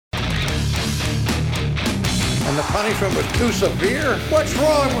And the punishment was too severe? What's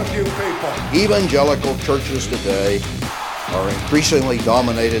wrong with you people? Evangelical churches today are increasingly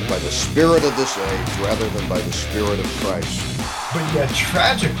dominated by the spirit of this age rather than by the spirit of Christ. But yet,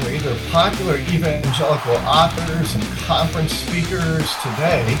 tragically, there are popular evangelical authors and conference speakers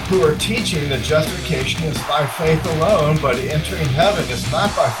today who are teaching that justification is by faith alone, but entering heaven is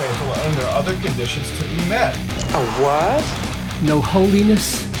not by faith alone. There are other conditions to be met. A what? No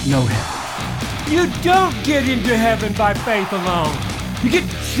holiness, no heaven. You don't get into heaven by faith alone. You get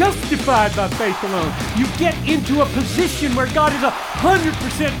justified by faith alone. You get into a position where God is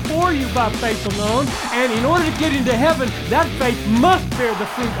 100% for you by faith alone. And in order to get into heaven, that faith must bear the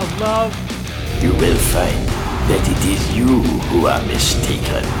fruit of love. You will find that it is you who are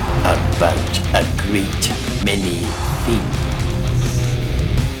mistaken about a great many things.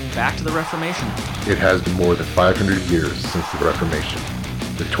 Back to the Reformation. It has been more than 500 years since the Reformation.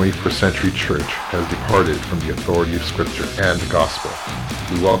 The 21st century church has departed from the authority of Scripture and the gospel.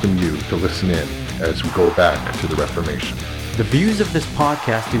 We welcome you to listen in as we go back to the Reformation. The views of this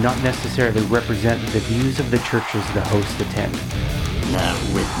podcast do not necessarily represent the views of the churches the hosts attend. Now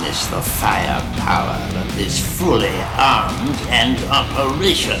witness the firepower of this fully armed and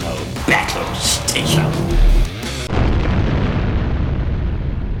operational battle station.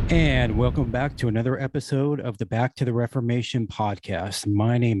 And welcome back to another episode of the Back to the Reformation podcast.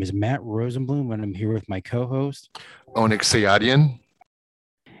 My name is Matt Rosenblum, and I'm here with my co-host, Onyx Sayadian.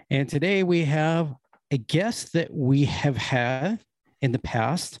 And today we have a guest that we have had in the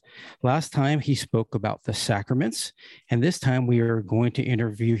past. Last time he spoke about the sacraments, and this time we are going to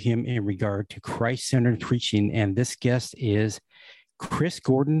interview him in regard to Christ-centered preaching. And this guest is Chris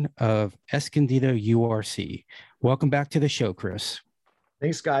Gordon of Escondido URC. Welcome back to the show, Chris.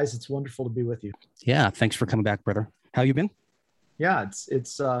 Thanks, guys. It's wonderful to be with you. Yeah, thanks for coming back, brother. How you been? Yeah,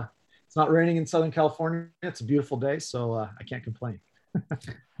 it's not raining in Southern California. It's a beautiful day, so I can't complain.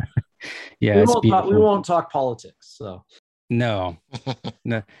 Yeah, we won't talk politics. So no,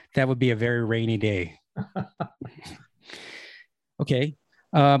 that would be a very rainy day. Okay,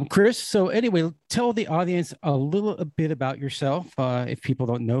 Chris. So anyway, tell the audience a little bit about yourself if people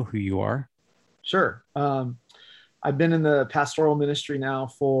don't know who you are. Sure. I've been in the pastoral ministry now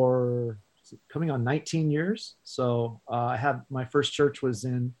for coming on 19 years. So my first church was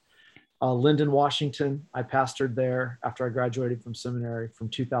in Linden, Washington. I pastored there after I graduated from seminary from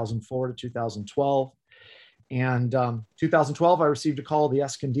 2004 to 2012. And 2012, I received a call of the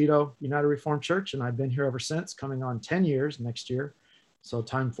Escondido United Reformed Church, and I've been here ever since, coming on 10 years next year. So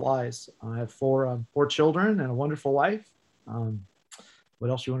time flies. I have four children and a wonderful wife. What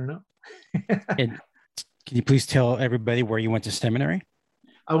else you want to know? And can you please tell everybody where you went to seminary?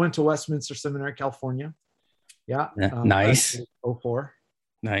 I went to Westminster Seminary, California. Yeah. Nice. 04.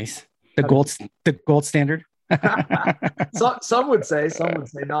 Nice. The gold standard. Some would say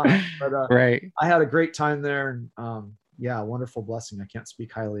not. But right. I had a great time there, and wonderful blessing. I can't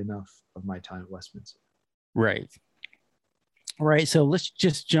speak highly enough of my time at Westminster. Right. All right. So let's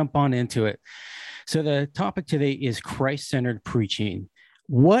just jump on into it. So the topic today is Christ-centered preaching.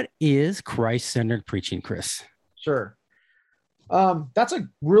 What is Christ-centered preaching, Chris? Sure. That's a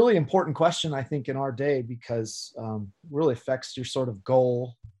really important question, I think, in our day, because it really affects your sort of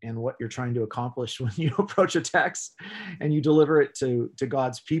goal and what you're trying to accomplish when you approach a text and you deliver it to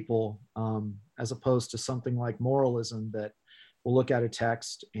God's people, as opposed to something like moralism that will look at a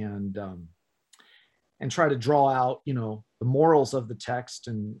text and try to draw out, the morals of the text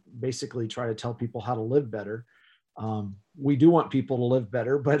and basically try to tell people how to live better. We do want people to live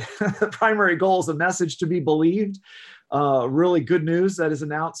better, but the primary goal is a message to be believed. Really good news that is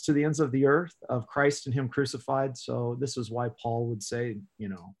announced to the ends of the earth of Christ and Him crucified. So this is why Paul would say,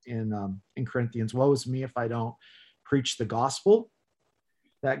 in Corinthians, "Woe is me if I don't preach the gospel."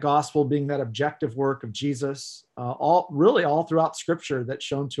 That gospel being that objective work of Jesus, all throughout Scripture that's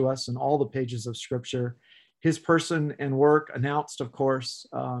shown to us in all the pages of Scripture. His person and work announced, of course,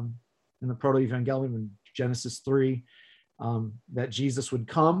 in the Proto-Evangelium in Genesis 3, that Jesus would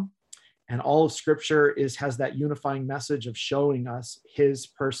come, and all of Scripture has that unifying message of showing us His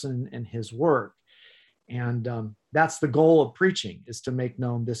person and His work. And that's the goal of preaching, is to make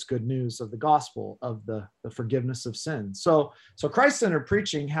known this good news of the gospel of the forgiveness of sins. So Christ-centered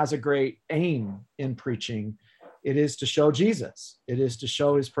preaching has a great aim in preaching. It is to show Jesus. It is to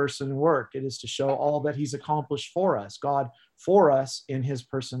show His person and work. It is to show all that He's accomplished for us, God for us in His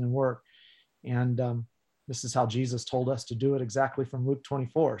person and work. And this is how Jesus told us to do it, exactly from Luke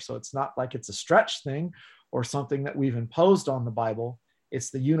 24. So it's not like it's a stretch thing or something that we've imposed on the Bible. It's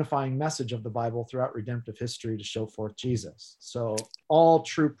the unifying message of the Bible throughout redemptive history to show forth Jesus. So all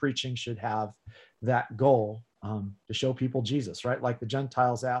true preaching should have that goal. to show people Jesus, right? Like the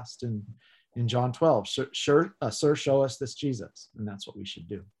Gentiles asked in John 12, sir, show us this Jesus. And that's what we should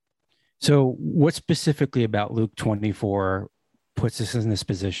do. So what specifically about Luke 24 puts us in this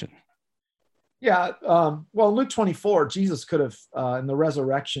position? Yeah, well, in Luke 24, Jesus could have, in the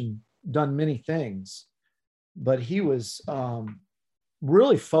resurrection, done many things, but he was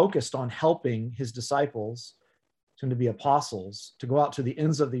really focused on helping his disciples, soon to be apostles, to go out to the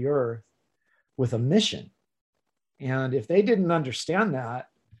ends of the earth with a mission. And if they didn't understand that,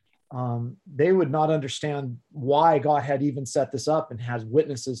 they would not understand why God had even set this up and has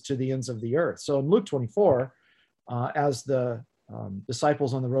witnesses to the ends of the earth. So in Luke 24, as the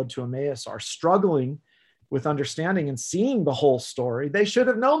disciples on the road to Emmaus are struggling with understanding and seeing the whole story, they should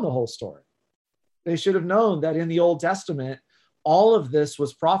have known the whole story. They should have known that in the Old Testament, all of this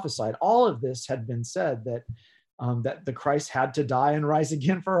was prophesied. All of this had been said, that the Christ had to die and rise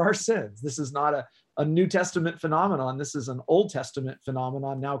again for our sins. This is not a New Testament phenomenon. This is an Old Testament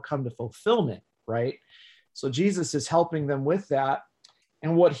phenomenon now come to fulfillment, right? So Jesus is helping them with that.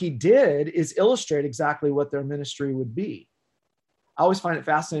 And what he did is illustrate exactly what their ministry would be. I always find it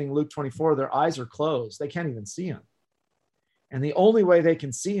fascinating, Luke 24, their eyes are closed. They can't even see him. And the only way they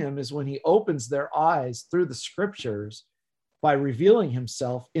can see him is when he opens their eyes through the scriptures by revealing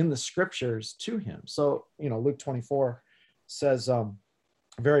himself in the scriptures to him. So, Luke 24 says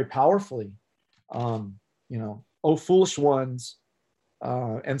very powerfully, O foolish ones,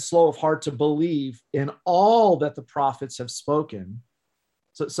 and slow of heart to believe in all that the prophets have spoken.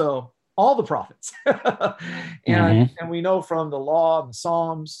 So all the prophets. And we know from the law and the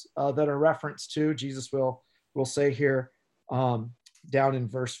Psalms that are referenced to, Jesus will say here down in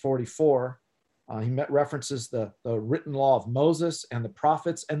verse 44, he references the written law of Moses and the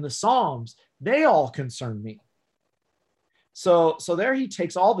prophets and the Psalms. They all concern me. So there he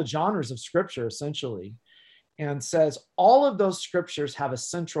takes all the genres of scripture essentially and says all of those scriptures have a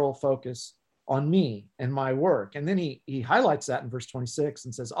central focus on me and my work. And then he highlights that in verse 26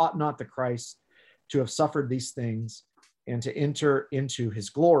 and says, ought not the Christ to have suffered these things and to enter into his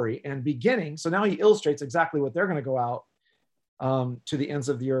glory? And beginning, so now he illustrates exactly what they're going to go out to the ends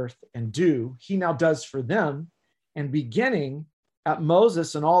of the earth and do. He now does for them. And beginning at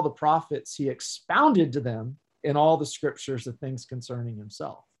Moses and all the prophets, he expounded to them in all the scriptures the things concerning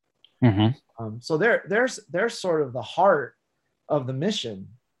himself. So there's sort of the heart of the mission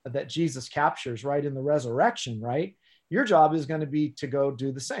that Jesus captures right in the resurrection, right? Your job is going to be to go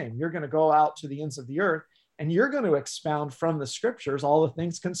do the same. You're going to go out to the ends of the earth and you're going to expound from the scriptures all the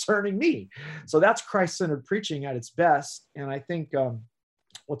things concerning me. So that's Christ-centered preaching at its best. And I think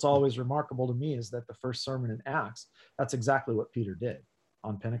what's always remarkable to me is that the first sermon in Acts, that's exactly what Peter did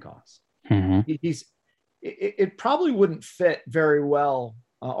on Pentecost. It probably wouldn't fit very well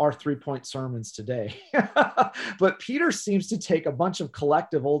our 3-point sermons today. But Peter seems to take a bunch of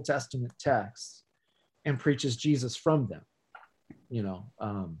collective Old Testament texts and preaches Jesus from them.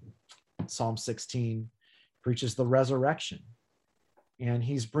 Psalm 16 preaches the resurrection. And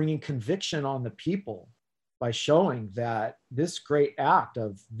he's bringing conviction on the people by showing that this great act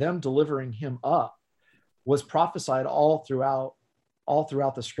of them delivering him up was prophesied all throughout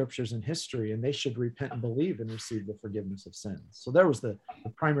the scriptures and history, and they should repent and believe and receive the forgiveness of sins. So there was the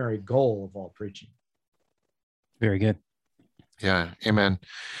primary goal of all preaching. Very good. Yeah, amen.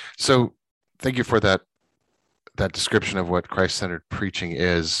 So thank you for that description of what Christ-centered preaching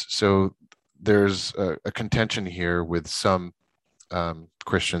is. So there's a contention here with some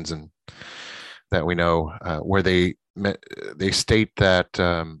Christians and that we know where they state that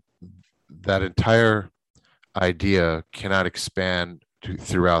that entire idea cannot expand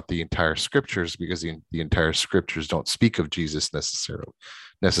throughout the entire scriptures because the entire scriptures don't speak of Jesus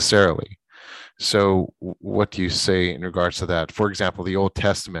necessarily. So what do you say in regards to that? For example, the Old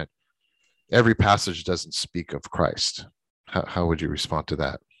Testament, every passage doesn't speak of Christ. How would you respond to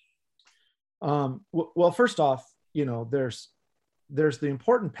that? Well, first off, there's the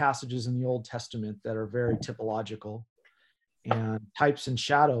important passages in the Old Testament that are very typological, and types and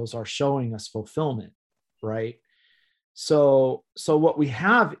shadows are showing us fulfillment. Right. So what we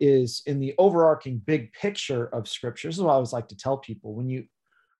have is in the overarching big picture of scripture. This is what I always like to tell people. When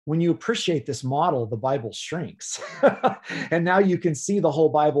you appreciate this model, the Bible shrinks. And now you can see the whole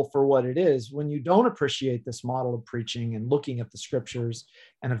Bible for what it is. When you don't appreciate this model of preaching and looking at the scriptures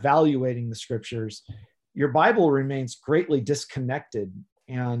and evaluating the scriptures, your Bible remains greatly disconnected.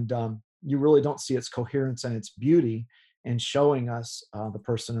 And you really don't see its coherence and its beauty in showing us the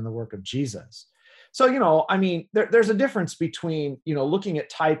person and the work of Jesus. So, there's a difference between, looking at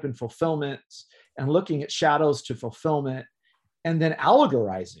type and fulfillment and looking at shadows to fulfillment and then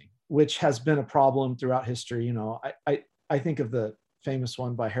allegorizing, which has been a problem throughout history. You know, I think of the famous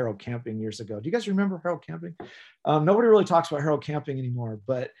one by Harold Camping years ago. Do you guys remember Harold Camping? Nobody really talks about Harold Camping anymore,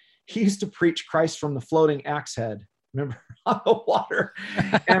 but he used to preach Christ from the floating axe head. Remember, on the water.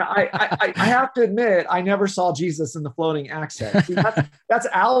 And I have to admit, I never saw Jesus in the floating axe head. See, that's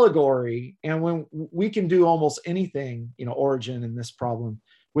allegory. And when we can do almost anything, you know, Origen and this problem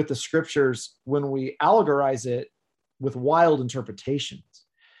with the scriptures, when we allegorize it with wild interpretations.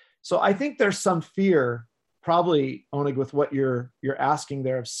 So I think there's some fear, probably, Oneg, with what you're asking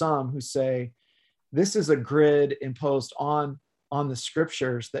there, of some who say, this is a grid imposed on the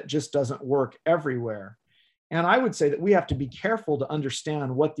scriptures that just doesn't work everywhere. And I would say that we have to be careful to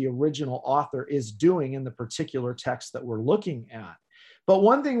understand what the original author is doing in the particular text that we're looking at. But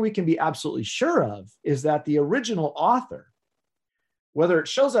one thing we can be absolutely sure of is that the original author, whether it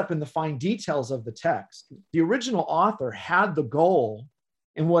shows up in the fine details of the text, the original author had the goal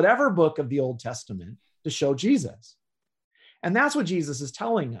in whatever book of the Old Testament to show Jesus. And that's what Jesus is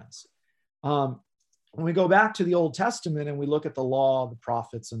telling us. When we go back to the Old Testament and we look at the law, the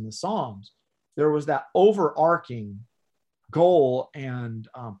prophets, and the Psalms, there was that overarching goal and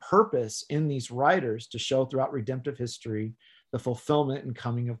purpose in these writers to show throughout redemptive history the fulfillment and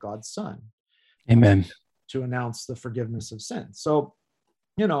coming of God's Son. Amen. To announce the forgiveness of sins. So,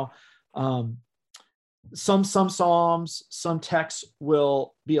 you know, some Psalms, some texts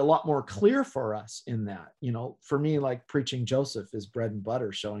will be a lot more clear for us in that. You know, for me, like preaching Joseph is bread and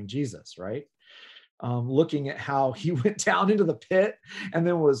butter, showing Jesus, right? Looking at how he went down into the pit and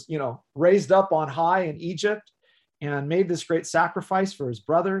then was, you know, raised up on high in Egypt and made this great sacrifice for his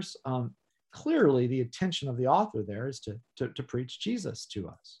brothers. Clearly, the intention of the author there is to preach Jesus to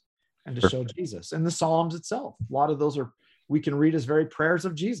us and to show Jesus. And the Psalms itself, a lot of those we can read as very prayers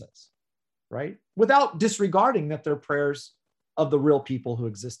of Jesus, right? Without disregarding that they're prayers of the real people who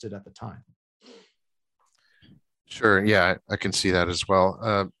existed at the time. Sure. Yeah, I can see that as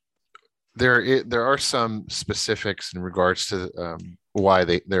well. There are some specifics in regards to why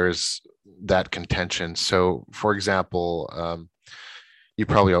there is that contention. So, for example, you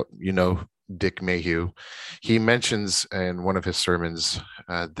probably know Dick Mayhew. He mentions in one of his sermons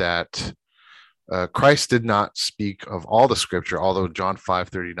that Christ did not speak of all the scripture, although John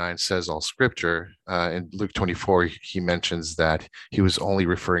 5:39 says all scripture. In Luke 24, he mentions that he was only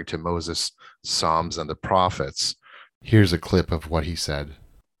referring to Moses, Psalms, and the prophets. Here's a clip of what he said.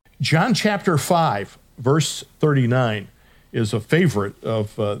 John chapter 5, verse 39 is a favorite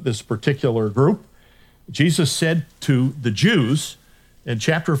of this particular group. Jesus said to the Jews, and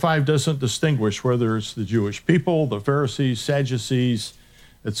chapter 5 doesn't distinguish whether it's the Jewish people, the Pharisees, Sadducees,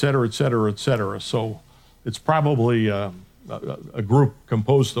 et cetera, et cetera, et cetera. So it's probably a group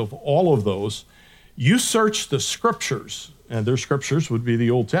composed of all of those. You search the scriptures, and their scriptures would be the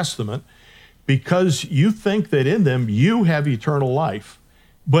Old Testament, because you think that in them you have eternal life.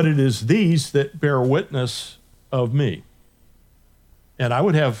 But it is these that bear witness of me. And I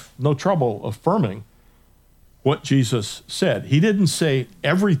would have no trouble affirming what Jesus said. He didn't say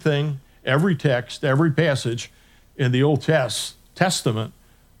everything, every text, every passage in the Old Testament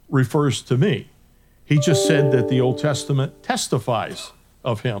refers to me. He just said that the Old Testament testifies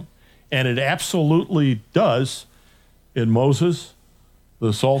of him. And it absolutely does in Moses,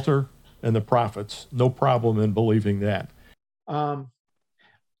 the Psalter, and the prophets. No problem in believing that.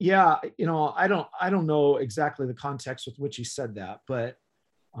 Yeah, you know, I don't know exactly the context with which he said that, but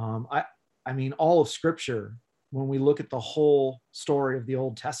I mean, all of Scripture, when we look at the whole story of the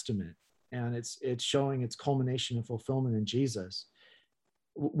Old Testament, and it's showing its culmination and fulfillment in Jesus,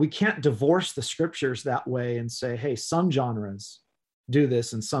 we can't divorce the Scriptures that way and say, hey, some genres do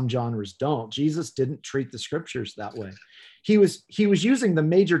this and some genres don't. Jesus didn't treat the Scriptures that way. He was using the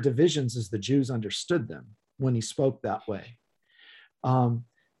major divisions as the Jews understood them when he spoke that way.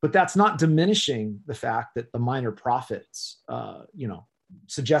 But that's not diminishing the fact that the minor prophets,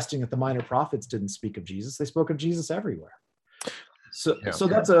 suggesting that the minor prophets didn't speak of Jesus. They spoke of Jesus everywhere. So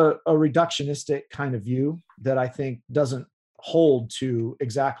that's a reductionistic kind of view that I think doesn't hold to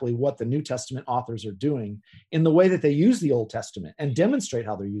exactly what the New Testament authors are doing in the way that they use the Old Testament and demonstrate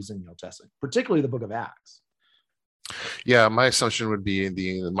how they're using the Old Testament, particularly the book of Acts. Yeah, my assumption would be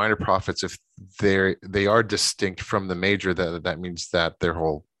the minor prophets, if they are distinct from the major, that means that their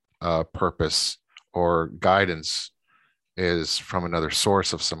whole purpose or guidance is from another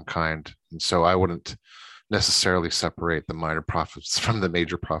source of some kind. And so I wouldn't necessarily separate the minor prophets from the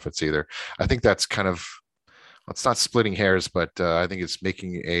major prophets either. I think that's kind of, it's not splitting hairs, but I think it's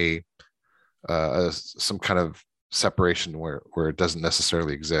making some kind of separation where it doesn't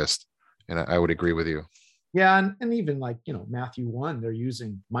necessarily exist. And I would agree with you. Yeah, and even like, Matthew 1, they're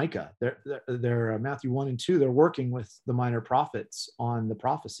using Micah. They're Matthew 1 and 2, they're working with the minor prophets on the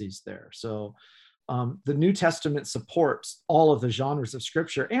prophecies there. So the New Testament supports all of the genres of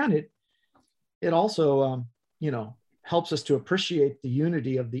Scripture, and it also helps us to appreciate the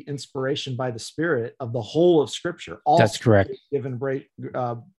unity of the inspiration by the Spirit of the whole of Scripture. All That's correct. Given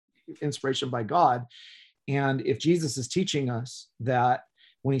inspiration by God. And if Jesus is teaching us that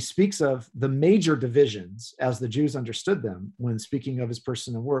when he speaks of the major divisions as the Jews understood them, when speaking of his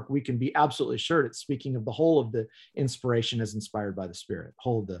person and work, we can be absolutely sure it's speaking of the whole of the inspiration as inspired by the Spirit,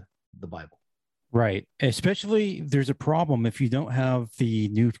 whole of the Bible. Right. Especially there's a problem if you don't have the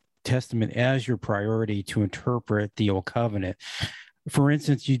New Testament as your priority to interpret the Old Covenant. For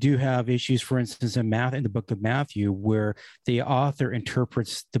instance, you do have issues, for instance, in the book of Matthew, where the author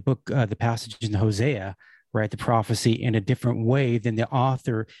interprets the passage in Hosea, right, the prophecy, in a different way than the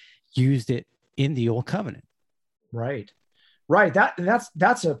author used it in the Old Covenant. Right.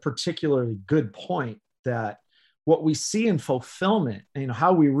 That's a particularly good point, that what we see in fulfillment,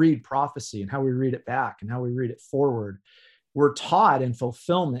 how we read prophecy and how we read it back and how we read it forward, we're taught in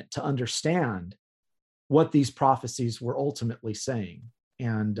fulfillment to understand what these prophecies were ultimately saying,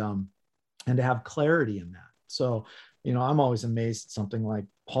 and to have clarity in that. So, I'm always amazed at something like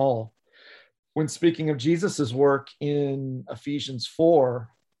Paul, when speaking of Jesus's work in Ephesians 4,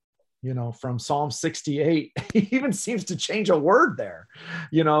 from Psalm 68, he even seems to change a word there.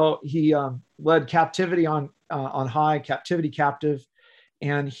 He led captivity on high, captivity captive,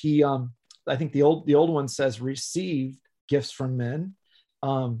 and he, I think the old one says, received gifts from men.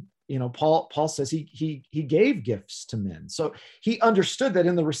 Paul says he gave gifts to men. So he understood that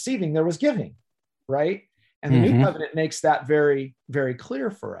in the receiving there was giving, right? And the New Covenant makes that very, very clear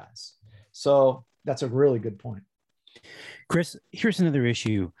for us. So that's a really good point. Chris, here's another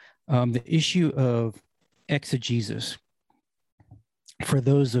issue. The issue of exegesis. For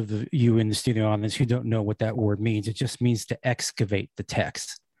those of you in the studio audience who don't know what that word means, it just means to excavate the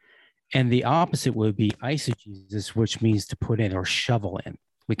text. And the opposite would be eisegesis, which means to put in or shovel in.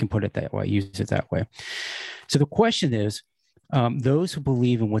 We can put it that way, use it that way. So the question is, those who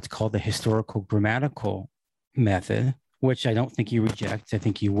believe in what's called the historical grammatical method, which I don't think you reject, I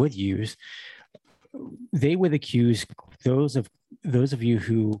think you would use, they would accuse those of you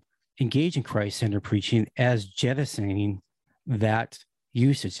who engage in Christ-centered preaching as jettisoning that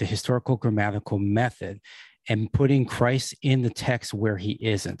usage, the historical grammatical method, and putting Christ in the text where he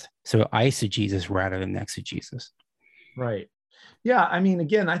isn't. So eisegesis rather than exegesis. Right. Yeah.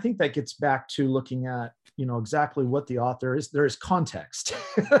 Again, I think that gets back to looking at, exactly what the author is. There is context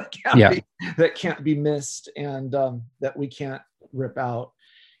that can't be missed, and that we can't rip out.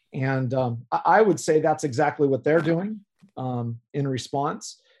 And I would say that's exactly what they're doing in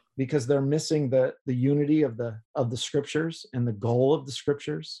response, because they're missing the unity of the Scriptures and the goal of the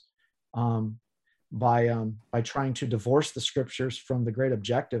Scriptures by trying to divorce the Scriptures from the great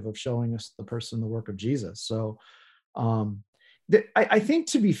objective of showing us the person, the work of Jesus. So I think,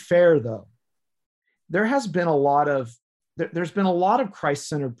 to be fair, though, there's been a lot of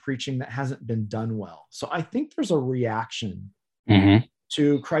Christ-centered preaching that hasn't been done well. So I think there's a reaction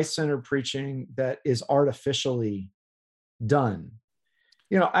to Christ-centered preaching that is artificially done.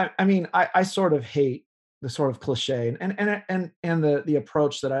 I sort of hate the sort of cliche and the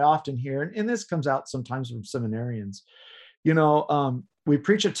approach that I often hear, and this comes out sometimes from seminarians. We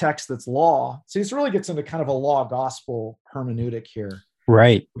preach a text that's law. So this really gets into kind of a law gospel hermeneutic here.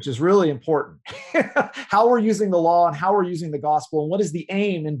 Right. Which is really important. How we're using the law and how we're using the gospel, and what is the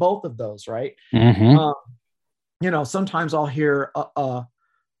aim in both of those, right? Sometimes I'll hear a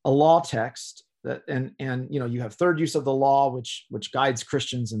law text that, and you have third use of the law, which guides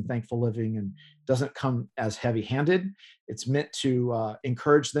Christians in thankful living and doesn't come as heavy-handed. It's meant to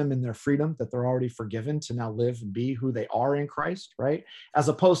encourage them in their freedom, that they're already forgiven, to now live and be who they are in Christ, right? As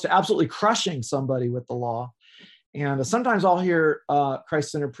opposed to absolutely crushing somebody with the law. And sometimes I'll hear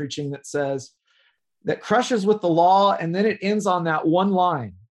Christ-centered preaching that crushes with the law, and then it ends on that one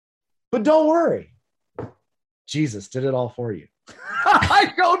line. But don't worry, Jesus did it all for you.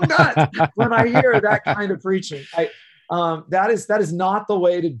 I go nuts when I hear that kind of preaching. That is not the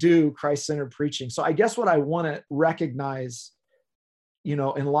way to do Christ-centered preaching. So I guess what I want to recognize,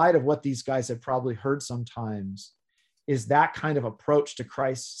 in light of what these guys have probably heard sometimes, is that kind of approach to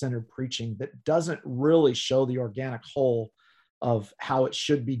Christ-centered preaching that doesn't really show the organic whole of how it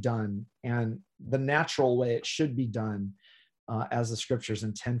should be done and the natural way it should be done as the Scriptures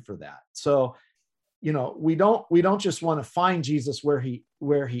intend for that. So, we don't just want to find Jesus where he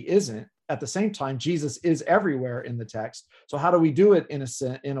isn't. at the same time, Jesus is everywhere in the text. So how do we do it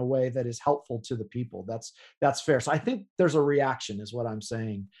in a way that is helpful to the people? That's fair. So I think there's a reaction, is what I'm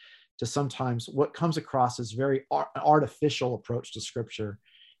saying, to sometimes what comes across as very artificial approach to Scripture.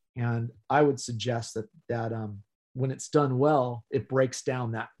 And I would suggest that when it's done well, it breaks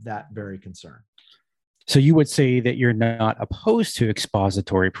down that very concern. So you would say that you're not opposed to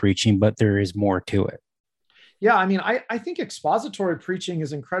expository preaching, but there is more to it. Yeah, I mean, I think expository preaching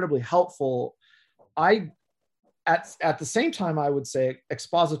is incredibly helpful. At the same time, I would say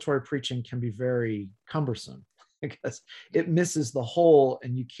expository preaching can be very cumbersome because it misses the whole,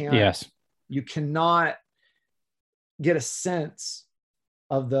 and you cannot get a sense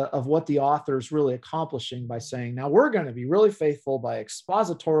of what the author is really accomplishing by saying, now we're going to be really faithful by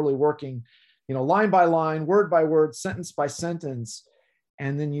expositorily working, line by line, word by word, sentence by sentence.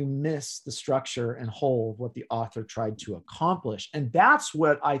 And then you miss the structure and whole of what the author tried to accomplish. And that's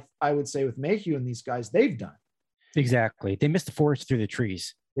what I would say with Mayhew and these guys, they've done. Exactly. They miss the forest through the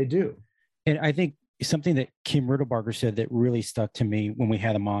trees. They do. And I think something that Kim Riddlebarger said that really stuck to me when we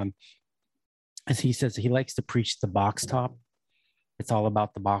had him on, is he says he likes to preach the box top. It's all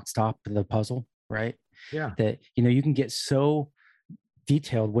about the box top of the puzzle, right? Yeah. That, you can get so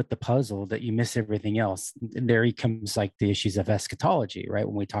detailed with the puzzle that you miss everything else. And there he comes, like the issues of eschatology, right?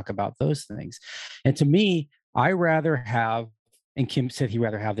 When we talk about those things. And to me, I rather have, and Kim said he'd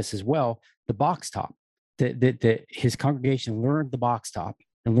rather have this as well, the box top, that his congregation learned the box top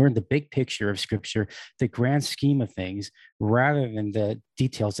and learned the big picture of Scripture, the grand scheme of things, rather than the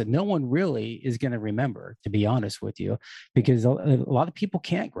details that no one really is going to remember, to be honest with you, because a lot of people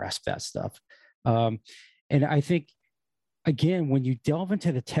can't grasp that stuff. And I think, again, when you delve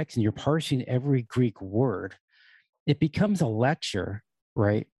into the text and you're parsing every Greek word, it becomes a lecture,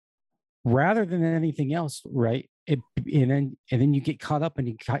 right? Rather than anything else, right? And then you get caught up and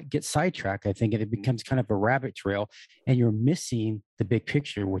you get sidetracked, I think, and it becomes kind of a rabbit trail, and you're missing the big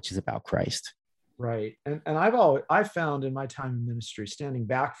picture, which is about Christ. Right. And I've found in my time in ministry, standing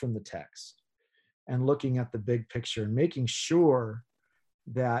back from the text and looking at the big picture and making sure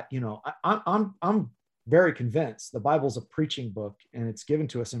that, I'm very convinced the Bible's a preaching book, and it's given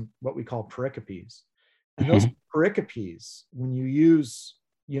to us in what we call pericopes. And those pericopes, when you use,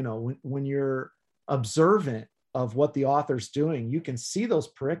 when you're observant of what the author's doing, you can see those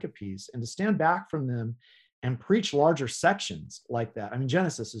pericopes, and to stand back from them and preach larger sections like that. I mean,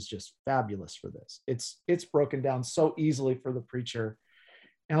 Genesis is just fabulous for this. It's broken down so easily for the preacher.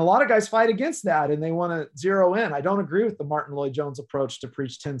 And a lot of guys fight against that, and they want to zero in. I don't agree with the Martin Lloyd-Jones approach to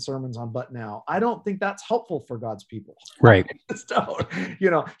preach 10 sermons on but now. I don't think that's helpful for God's people. Right. So,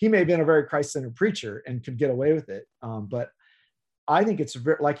 he may have been a very Christ-centered preacher and could get away with it. But I think it's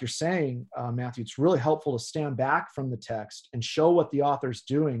like you're saying, Matthew, it's really helpful to stand back from the text and show what the author's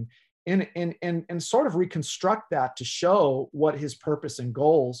doing and sort of reconstruct that to show what his purpose and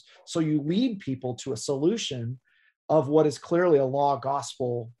goals. So you lead people to a solution of what is clearly a law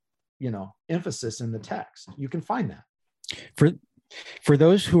gospel, emphasis in the text. You can find that. For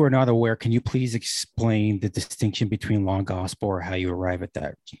those who are not aware, can you please explain the distinction between law and gospel, or how you arrive at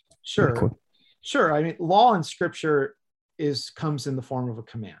that? Sure. I mean, law in Scripture comes in the form of a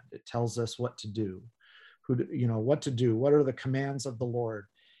command. It tells us what to do, what to do. What are the commands of the Lord?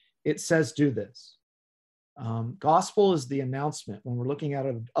 It says, do this. Gospel is the announcement, when we're looking at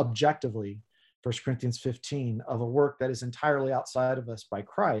it objectively, 1 Corinthians 15, of a work that is entirely outside of us by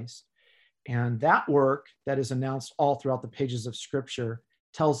Christ. And that work that is announced all throughout the pages of Scripture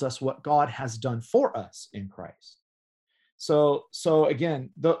tells us what God has done for us in Christ. So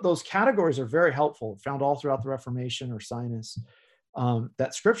again, those categories are very helpful, found all throughout the Reformation or Sinus,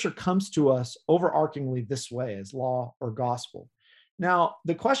 that Scripture comes to us overarchingly this way, as law or gospel. Now,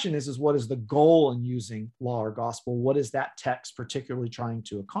 the question is what is the goal in using law or gospel? What is that text particularly trying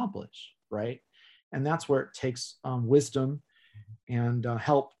to accomplish, right? And that's where it takes wisdom and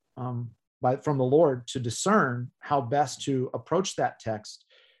help from the Lord to discern how best to approach that text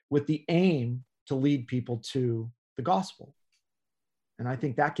with the aim to lead people to the gospel. And I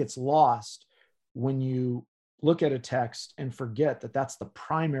think that gets lost when you look at a text and forget that that's the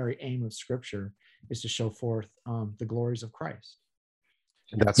primary aim of Scripture, is to show forth the glories of Christ.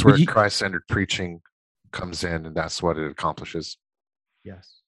 And that's where Christ-centered preaching comes in, and that's what it accomplishes.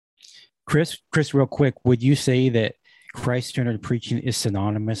 Yes. Chris, real quick, would you say that Christ-centered preaching is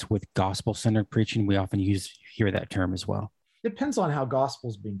synonymous with gospel-centered preaching? We often hear that term as well. Depends on how gospel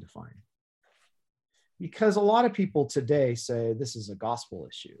is being defined. Because a lot of people today say this is a gospel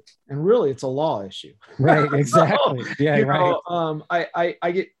issue, and really it's a law issue. Right, exactly. So, right.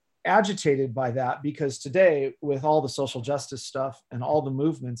 I get agitated by that, because today, with all the social justice stuff and all the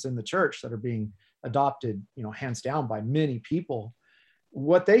movements in the church that are being adopted, hands down by many people,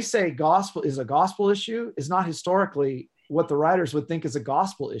 what they say gospel is a gospel issue is not historically what the writers would think is a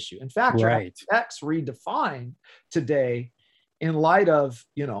gospel issue. In fact, Right. your text redefined today in light of,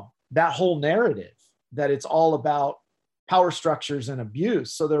 that whole narrative that it's all about power structures and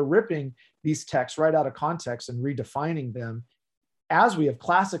abuse. So they're ripping these texts right out of context and redefining them as we have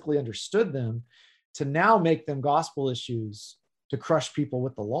classically understood them to now make them gospel issues to crush people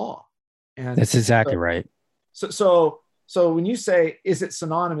with the law. And That's exactly right. So when you say, is it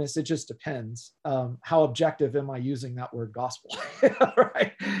synonymous? It just depends. How objective am I using that word gospel?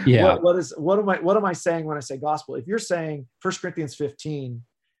 Right? Yeah. What am I saying when I say gospel? If you're saying 1 Corinthians 15,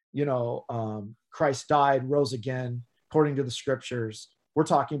 Christ died, rose again, according to the scriptures, we're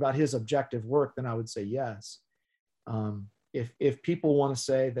talking about his objective work, then I would say yes. If people want to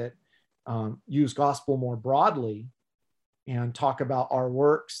say that, use gospel more broadly and talk about our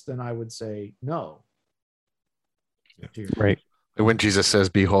works, then I would say no. Right. When Jesus says,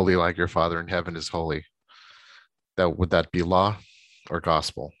 "Be holy like your Father in heaven is holy," would that be law or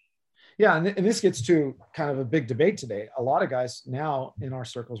gospel? Yeah, and this gets to kind of a big debate today. A lot of guys now in our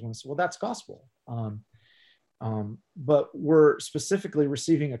circles want to say, well, that's gospel. But we're specifically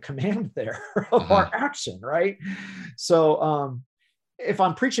receiving a command there of our action, right? So if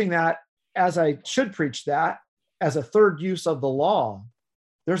I'm preaching that as I should preach that as a third use of the law,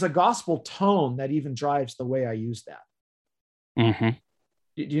 there's a gospel tone that even drives the way I use that. Mm-hmm.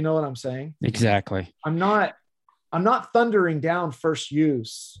 Do you know what I'm saying? Exactly. I'm not thundering down first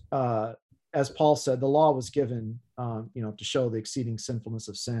use. As Paul said, the law was given, to show the exceeding sinfulness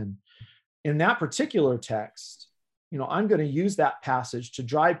of sin. In that particular text, I'm going to use that passage to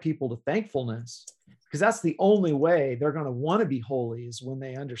drive people to thankfulness, because that's the only way they're going to want to be holy, is when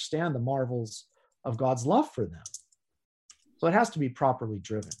they understand the marvels of God's love for them. So it has to be properly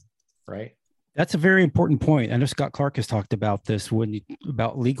driven, right? That's a very important point. I know Scott Clark has talked about this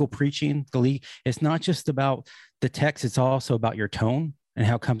about legal preaching. It's not just about the text; it's also about your tone and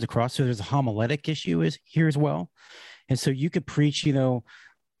how it comes across. So there's a homiletic issue here as well, and so you could preach,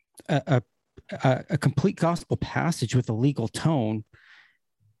 a complete gospel passage with a legal tone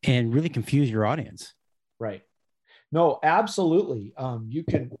and really confuse your audience. Right. No, absolutely. You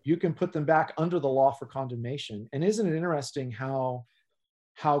can put them back under the law for condemnation. And isn't it interesting how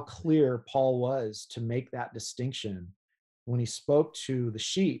clear Paul was to make that distinction when he spoke to the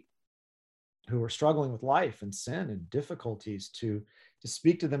sheep who were struggling with life and sin and difficulties, to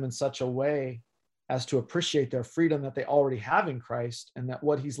speak to them in such a way as to appreciate their freedom that they already have in Christ, and that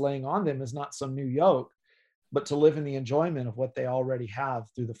what he's laying on them is not some new yoke, but to live in the enjoyment of what they already have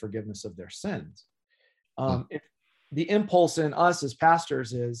through the forgiveness of their sins. If the impulse in us as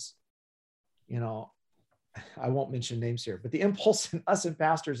pastors is, I won't mention names here, but the impulse in us and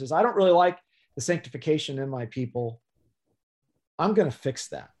pastors is, I don't really like the sanctification in my people. I'm going to fix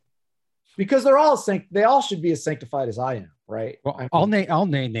that, because they all should be as sanctified as I am, right? Well, I'll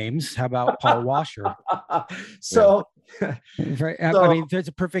name names. How about Paul Washer? So, right. So, I mean, there's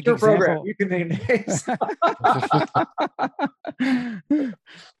a perfect example. Program, you can name names.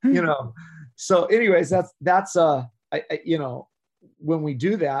 So anyways, that's when we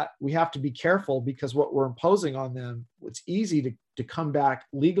do that, we have to be careful, because what we're imposing on them, it's easy to come back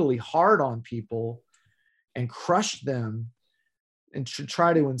legally hard on people and crush them, and to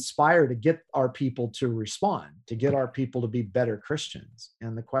try to inspire to get our people to respond, to get our people to be better Christians.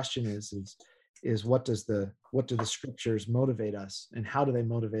 And the question is what do the scriptures motivate us, and how do they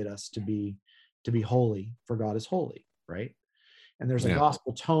motivate us to be holy, for God is holy, right? And there's a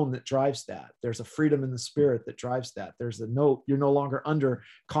gospel tone that drives that. There's a freedom in the spirit that drives that. There's you're no longer under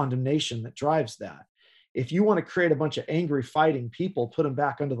condemnation that drives that. If you want to create a bunch of angry, fighting people, put them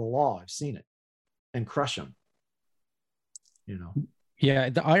back under the law. I've seen it, and crush them. Yeah,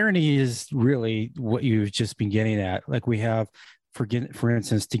 the irony is really what you've just been getting at. Like we have, for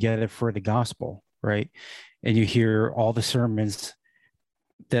instance, Together for the Gospel, right? And you hear all the sermons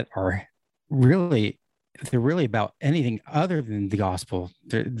that are really about anything other than the gospel.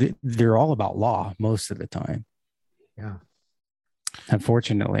 They're all about law most of the time. Yeah.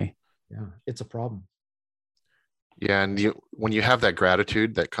 Unfortunately. Yeah, it's a problem. Yeah, and when you have that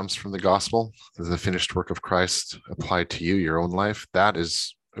gratitude that comes from the gospel, the finished work of Christ applied to you, your own life, that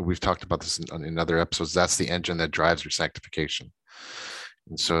is, we've talked about this in other episodes, that's the engine that drives your sanctification.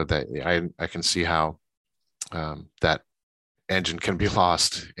 And so that I can see how that engine can be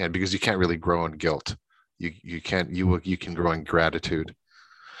lost, and because you can't really grow in guilt. You can grow in gratitude.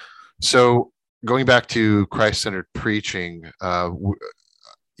 So going back to Christ-centered preaching,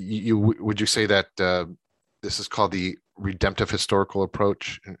 would you say that this is called the redemptive historical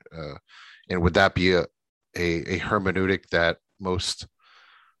approach, and would that be a hermeneutic that most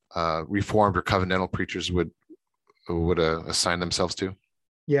Reformed or covenantal preachers would assign themselves to?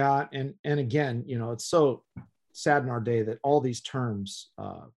 Yeah, and again, it's so sad in our day that all these terms,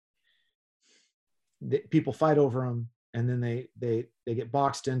 people fight over them, and then they get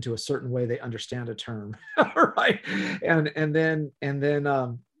boxed into a certain way they understand a term, right? And then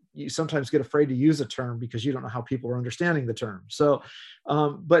you sometimes get afraid to use a term because you don't know how people are understanding the term. So,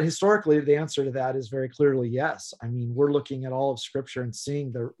 but historically, the answer to that is very clearly yes. I mean, we're looking at all of Scripture and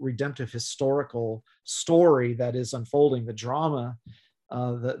seeing the redemptive historical story that is unfolding, the drama,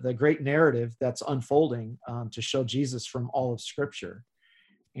 the great narrative that's unfolding to show Jesus from all of Scripture.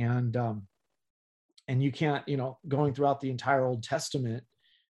 And you can't, going throughout the entire Old Testament,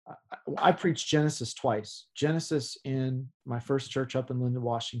 I preached Genesis twice. Genesis in my first church up in Linden,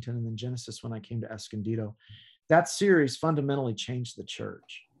 Washington, and then Genesis when I came to Escondido. That series fundamentally changed the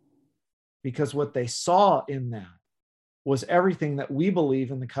church, because what they saw in that was everything that we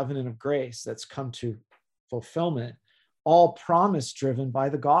believe in the covenant of grace that's come to fulfillment, all promise driven by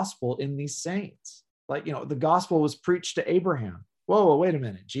the gospel in these saints. Like, the gospel was preached to Abraham. Whoa, wait a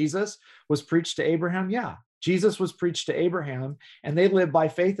minute. Jesus was preached to Abraham? Yeah. Jesus was preached to Abraham, and they lived by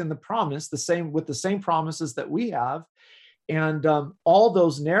faith in the promise, with the same promises that we have. And all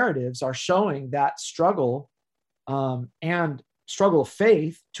those narratives are showing that struggle and struggle of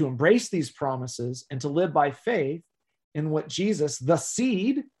faith to embrace these promises and to live by faith in what Jesus, the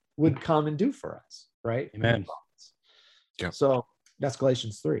seed, would come and do for us, right? Amen. Yeah. So that's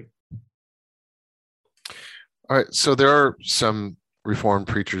Galatians 3. All right. So there are some Reformed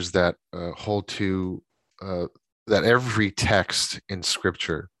preachers that hold to that every text in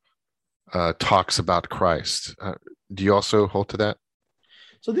Scripture talks about Christ. Do you also hold to that?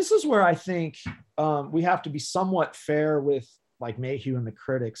 So this is where I think we have to be somewhat fair with like Mayhew and the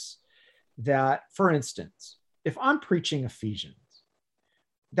critics, that, for instance, if I'm preaching Ephesians,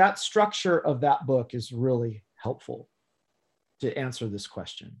 that structure of that book is really helpful to answer this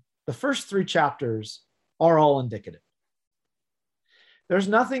question. The first 3 chapters are all indicative. There's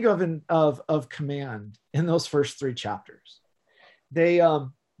nothing of command in those first 3 chapters. They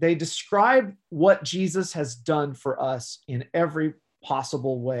describe what Jesus has done for us in every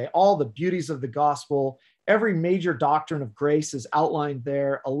possible way. All the beauties of the gospel, every major doctrine of grace is outlined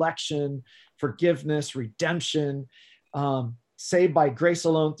there: election, forgiveness, redemption, saved by grace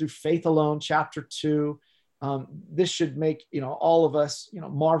alone through faith alone, chapter 2. This should make, all of us,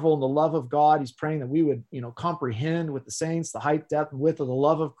 marvel in the love of God. He's praying that we would, comprehend with the saints the height, depth, and width of the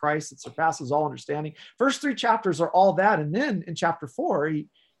love of Christ that surpasses all understanding. First 3 chapters are all that. And then in chapter 4,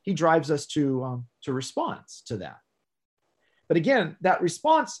 he drives us to response to that. But again, that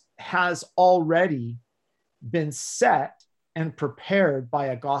response has already been set and prepared by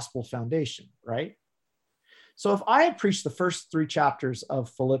a gospel foundation, right? So if I had preached the first 3 chapters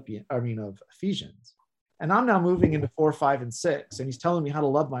of Ephesians, and I'm now moving into 4, 5, and 6, and he's telling me how to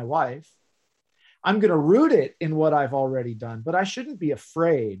love my wife, I'm going to root it in what I've already done, but I shouldn't be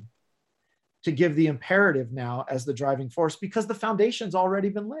afraid to give the imperative now as the driving force, because the foundation's already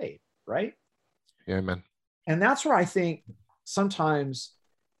been laid, right? Yeah, amen. And that's where I think sometimes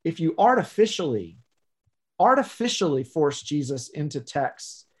if you artificially force Jesus into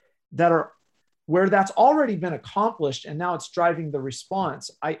texts that are where that's already been accomplished and now it's driving the response,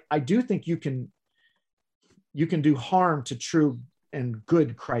 I do think you can do harm to true and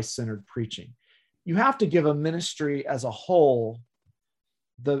good Christ-centered preaching. You have to give a ministry as a whole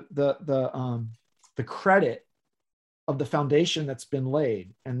the credit of the foundation that's been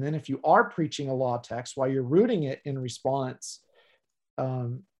laid. And then if you are preaching a law text while you're rooting it in response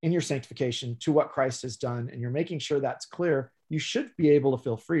in your sanctification to what Christ has done, and you're making sure that's clear, you should be able to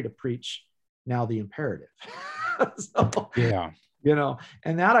feel free to preach now the imperative. So, yeah.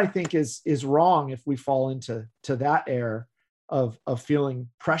 And that I think is wrong if we fall into that error of feeling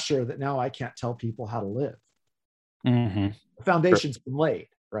pressure that now I can't tell people how to live. Mm-hmm. The foundation's been laid,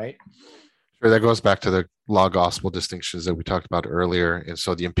 right? Sure, that goes back to the law gospel distinctions that we talked about earlier. And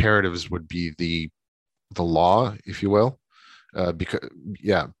so the imperatives would be the law, if you will,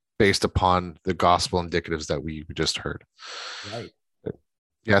 based upon the gospel indicatives that we just heard. Right.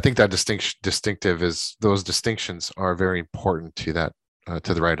 Yeah, I think that those distinctions are very important to that,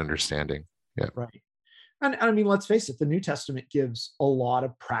 to the right understanding. Yeah. Right. And I mean, let's face it, the New Testament gives a lot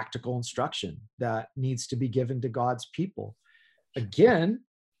of practical instruction that needs to be given to God's people. Again,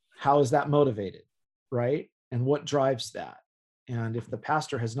 how is that motivated, right? And what drives that? And if the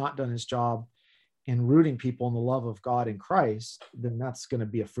pastor has not done his job and rooting people in the love of God in Christ, then that's going to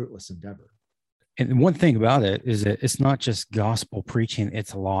be a fruitless endeavor. And one thing about it is that it's not just gospel preaching,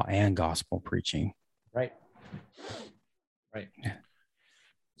 it's law and gospel preaching. Right. Right.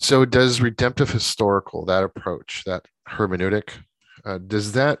 So does redemptive historical, that approach, that hermeneutic,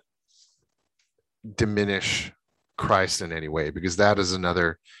 does that diminish Christ in any way? Because that is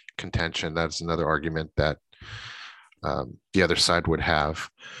another contention. That's another argument that the other side would have,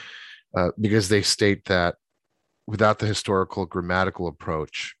 because they state that without the historical grammatical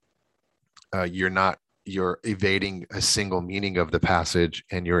approach, you're evading a single meaning of the passage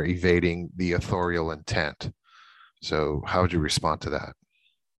and you're evading the authorial intent. So how would you respond to that?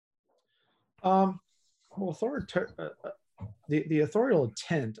 Well, the authorial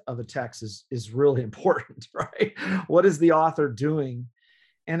intent of a text is really important, right? What is the author doing?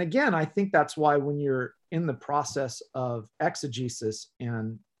 And again, I think that's why when you're in the process of exegesis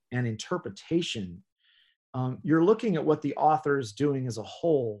and interpretation, you're looking at what the author is doing as a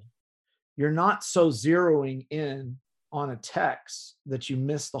whole. You're not so zeroing in on a text that you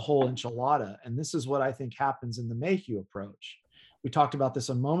miss the whole enchilada. And this is what I think happens in the Mayhew approach. We talked about this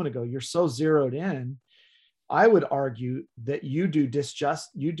a moment ago. You're so zeroed in. I would argue that you do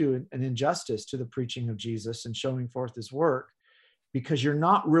an injustice to the preaching of Jesus and showing forth his work, because you're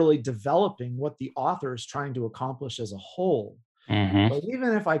not really developing what the author is trying to accomplish as a whole. Mm-hmm. But even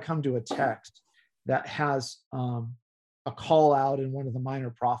if I come to a text that has a call out in one of the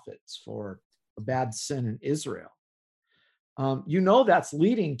minor prophets for a bad sin in Israel, that's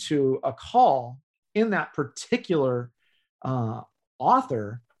leading to a call in that particular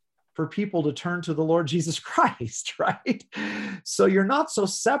author for people to turn to the Lord Jesus Christ, right? So you're not so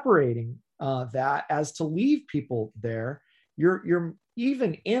separating that as to leave people there. You're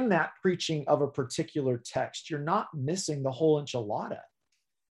even in that preaching of a particular text, you're not missing the whole enchilada.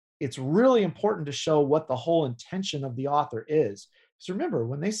 It's really important to show what the whole intention of the author is. So remember,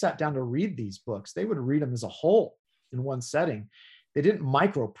 when they sat down to read these books, they would read them as a whole in one setting. They didn't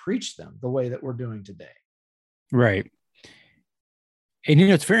micro-preach them the way that we're doing today. Right. And,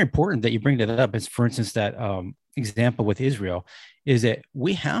 it's very important that you bring that up. As, for instance, that example with Israel is that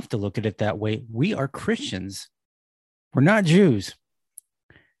we have to look at it that way. We are Christians. We're not Jews.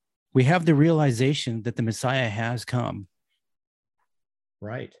 We have the realization that the Messiah has come.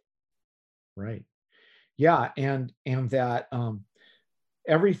 Right. Yeah. And that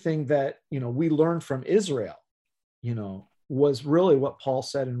everything that, we learned from Israel, was really what Paul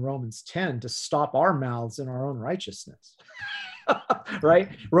said in Romans 10, to stop our mouths in our own righteousness. Right?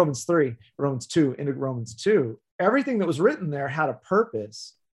 Romans 3, Romans 2, into Romans 2. Everything that was written there had a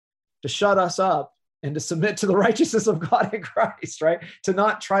purpose to shut us up and to submit to the righteousness of God in Christ, right? To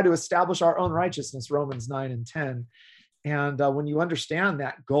not try to establish our own righteousness, Romans 9 and 10. And when you understand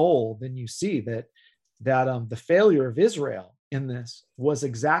that goal, then you see that the failure of Israel in this was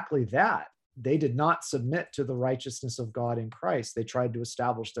exactly that. They did not submit to the righteousness of God in Christ. They tried to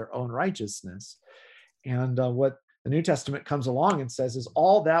establish their own righteousness. And what the New Testament comes along and says is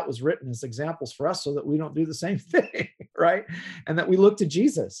all that was written as examples for us so that we don't do the same thing, right? And that we look to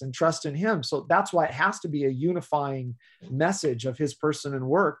Jesus and trust in him. So that's why it has to be a unifying message of his person and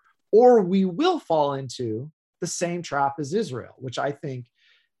work, or we will fall into the same trap as Israel, which I think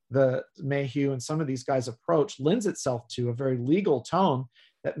the Mayhew and some of these guys' approach lends itself to a very legal tone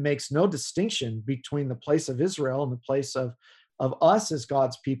that makes no distinction between the place of Israel and the place of us as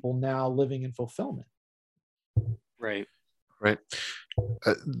God's people now living in fulfillment. Right.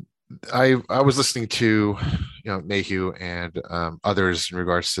 I was listening to Mayhew and others in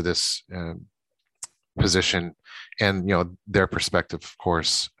regards to this position and their perspective, of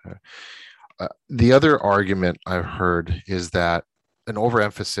course. The other argument I've heard is that an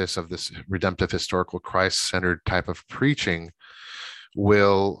overemphasis of this redemptive historical Christ-centered type of preaching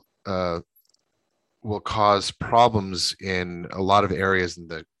will cause problems in a lot of areas in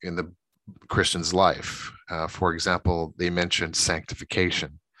the Christian's life. For example, they mentioned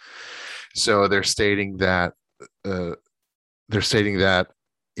sanctification. So they're stating that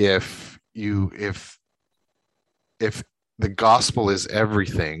if the gospel is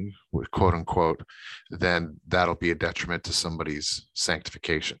everything, quote unquote, then that'll be a detriment to somebody's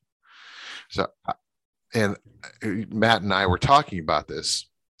sanctification. So, and Matt and I were talking about this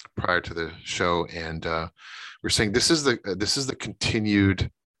prior to the show, and we're saying this is the continued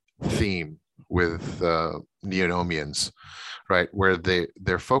theme with Neonomians, right? Where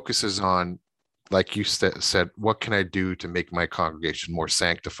their focus is on, like you said, what can I do to make my congregation more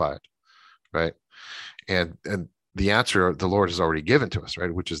sanctified, right? And the answer the Lord has already given to us,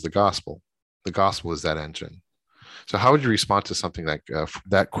 right? Which is the gospel. The gospel is that engine. So how would you respond to something like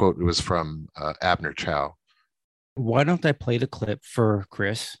that quote was from Abner Chou? Why don't I play the clip for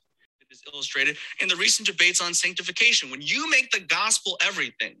Chris? Is illustrated in the recent debates on sanctification. When you make the gospel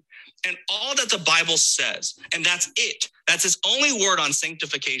everything and all that the Bible says, and that's its only word on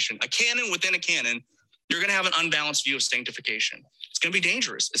sanctification, a canon within a canon, you're going to have an unbalanced view of sanctification. It's going to be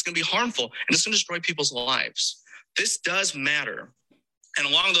dangerous. It's going to be harmful, and it's going to destroy people's lives. This does matter. And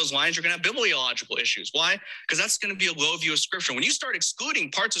along those lines, you're going to have bibliological issues. Why? Because that's going to be a low view of Scripture. When you start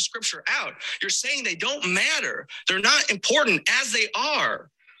excluding parts of Scripture out, you're saying they don't matter. They're not important as they are.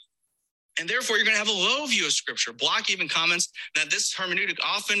 And therefore, you're going to have a low view of Scripture. Block even comments that this hermeneutic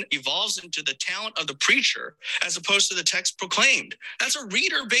often evolves into the talent of the preacher as opposed to the text proclaimed. That's a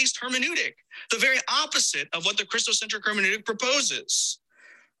reader-based hermeneutic, the very opposite of what the Christocentric hermeneutic proposes.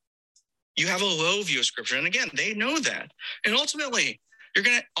 You have a low view of Scripture. And again, they know that. And ultimately,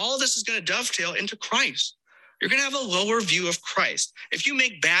 all this is going to dovetail into Christ. You're going to have a lower view of Christ. If you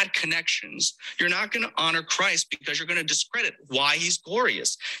make bad connections, you're not going to honor Christ because you're going to discredit why he's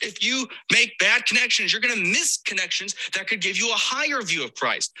glorious. If you make bad connections, you're going to miss connections that could give you a higher view of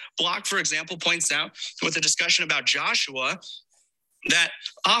Christ. Block, for example, points out with a discussion about Joshua that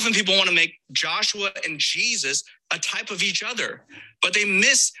often people want to make Joshua and Jesus a type of each other, but they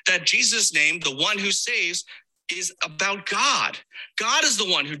miss that Jesus' name, the one who saves, is about God. God is the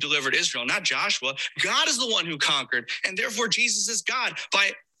one who delivered Israel, not Joshua. God is the one who conquered, and therefore Jesus is God.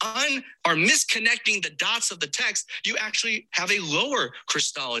 By misconnecting the dots of the text, you actually have a lower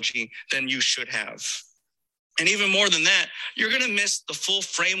Christology than you should have. And even more than that, you're going to miss the full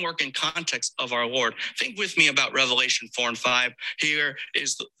framework and context of our Lord. Think with me about Revelation 4 and 5. Here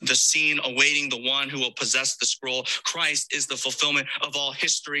is the scene awaiting the one who will possess the scroll. Christ is the fulfillment of all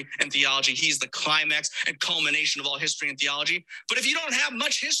history and theology. He's the climax and culmination of all history and theology. But if you don't have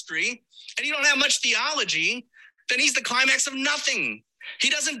much history and you don't have much theology, then he's the climax of nothing.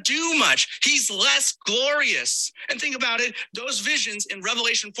 He doesn't do much. He's less glorious. And think about it, those visions in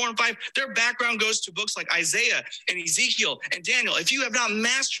Revelation 4 and 5, their background goes to books like Isaiah and Ezekiel and Daniel. If you have not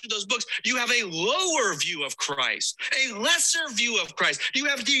mastered those books, you have a lower view of Christ, a lesser view of Christ. You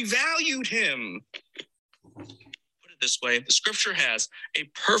have devalued him. Put it this way, the Scripture has a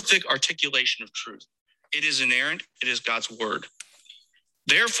perfect articulation of truth. It is inerrant. It is God's word.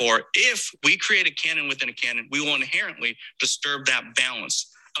 Therefore, if we create a canon within a canon, we will inherently disturb that balance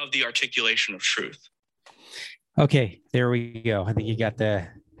of the articulation of truth. Okay, there we go. I think you got the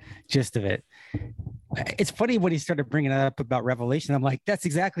gist of it. It's funny when he started bringing up about Revelation. I'm like, that's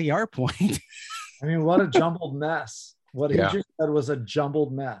exactly our point. I mean, what a jumbled mess. What he just said was a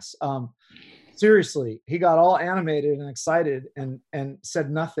jumbled mess. Seriously, he got all animated and excited and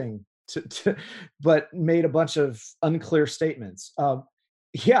said nothing but made a bunch of unclear statements.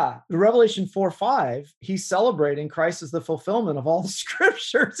 The Revelation 4:5, he's celebrating Christ as the fulfillment of all the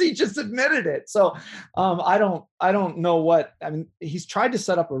scriptures. He just admitted it. So I don't know what, I mean, he's tried to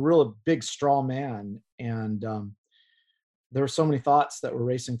set up a real big straw man. And there were so many thoughts that were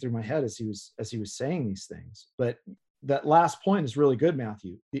racing through my head as he was saying these things. But that last point is really good,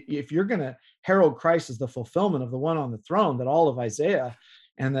 Matthew. If you're going to herald Christ as the fulfillment of the one on the throne that all of Isaiah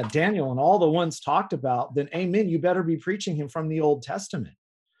and that Daniel and all the ones talked about, then amen, you better be preaching him from the Old Testament.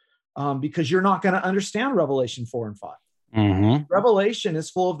 Because you're not going to understand Revelation 4 and 5. Mm-hmm. Revelation is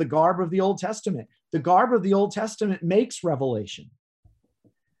full of the garb of the Old Testament. The garb of the Old Testament makes Revelation.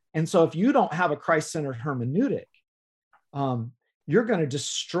 And so if you don't have a Christ-centered hermeneutic, you're going to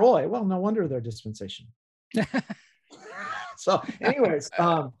destroy, well, no wonder they're dispensation. So anyways,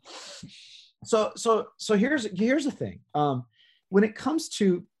 so here's the thing. When it comes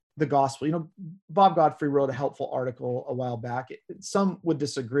to the gospel, Bob Godfrey wrote a helpful article a while back. Some would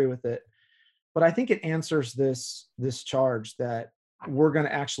disagree with it, but I think it answers this charge that we're going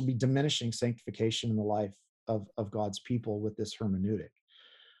to actually be diminishing sanctification in the life of God's people with this hermeneutic.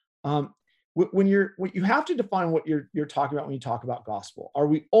 When you have to define what you're talking about when you talk about gospel. Are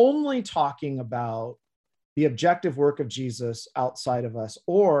we only talking about the objective work of Jesus outside of us,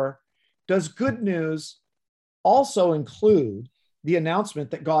 or does good news also include the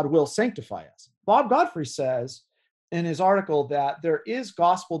announcement that God will sanctify us? Bob Godfrey says in his article that there is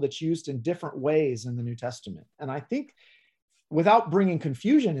gospel that's used in different ways in the New Testament. And I think, without bringing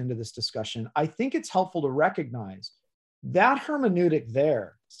confusion into this discussion, I think it's helpful to recognize that hermeneutic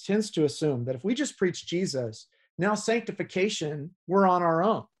there tends to assume that if we just preach Jesus, now sanctification, we're on our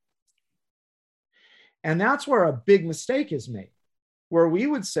own. And that's where a big mistake is made, where we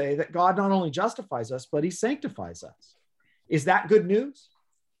would say that God not only justifies us, but he sanctifies us. Is that good news?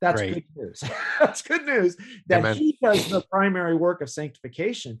 That's Right. good news. That's good news that Amen. he does the primary work of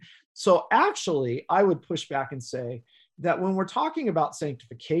sanctification. So actually, I would push back and say that when we're talking about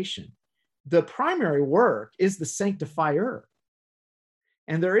sanctification, the primary work is the sanctifier.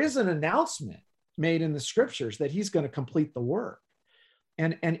 And there is an announcement made in the scriptures that he's going to complete the work.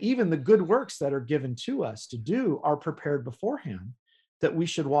 And even the good works that are given to us to do are prepared beforehand that we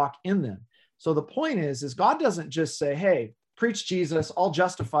should walk in them. So the point is God doesn't just say, hey, preach Jesus, I'll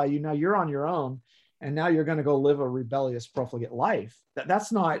justify you. Now you're on your own. And now you're going to go live a rebellious, profligate life.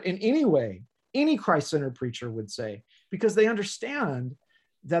 That's not in any way, any Christ-centered preacher would say, because they understand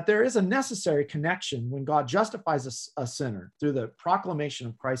that there is a necessary connection when God justifies a sinner through the proclamation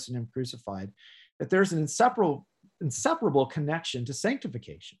of Christ and him crucified, that there's an inseparable connection to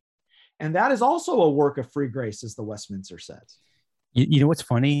sanctification. And that is also a work of free grace, as the Westminster says. You know what's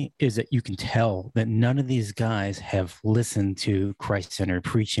funny is that you can tell that none of these guys have listened to Christ-centered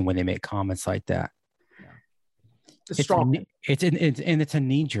preaching when they make comments like that. It's a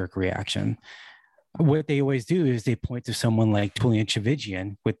knee-jerk reaction. What they always do is they point to someone like Tullian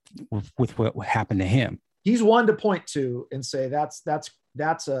Tchividjian with what happened to him. He's one to point to and say that's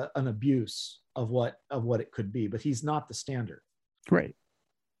an abuse of what it could be, but he's not the standard. Right.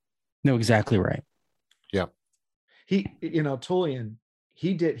 No, exactly right. Yeah. Tullian,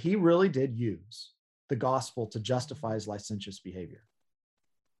 he really did use the gospel to justify his licentious behavior.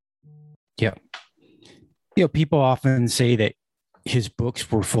 Yeah. People often say that his books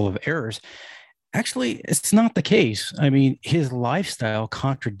were full of errors. Actually, it's not the case. I mean, his lifestyle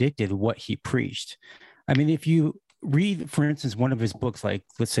contradicted what he preached. I mean, if you read, for instance, one of his books, like,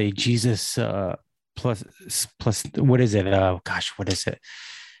 let's say, Jesus plus, what is it? What is it?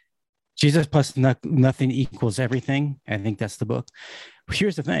 Jesus plus nothing equals everything. I think that's the book.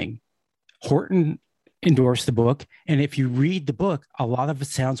 Here's the thing. Horton endorsed the book. And if you read the book, a lot of it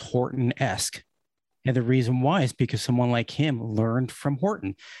sounds Horton-esque. And the reason why is because someone like him learned from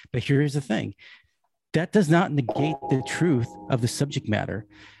Horton. But here's the thing. That does not negate the truth of the subject matter.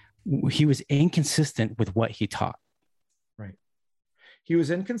 He was inconsistent with what he taught. Right. He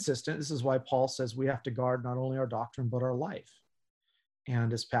was inconsistent. This is why Paul says we have to guard not only our doctrine, but our life.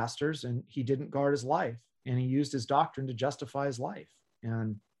 And as pastors, and he didn't guard his life, and he used his doctrine to justify his life.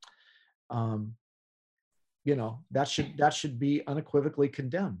 And, that should be unequivocally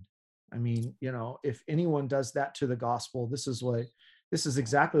condemned. I mean, if anyone does that to the gospel, this is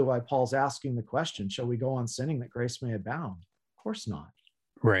exactly why Paul's asking the question, shall we go on sinning that grace may abound? Of course not.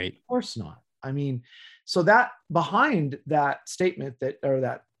 Right. Of course not. I mean, so that behind that statement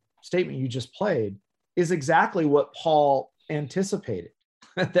that statement you just played is exactly what Paul anticipated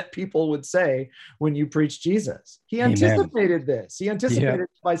that people would say when you preach Jesus. He anticipated this. He anticipated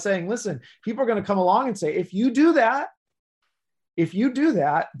by saying, listen, people are going to come along and say, if you do that,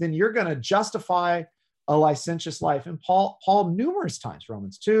 then you're going to justify a licentious life. And Paul numerous times,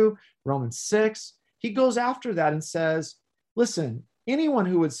 Romans 2, Romans 6, he goes after that and says, listen, anyone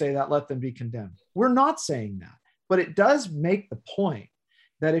who would say that, let them be condemned. We're not saying that, but it does make the point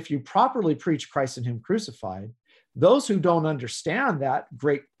that if you properly preach Christ and him crucified, those who don't understand that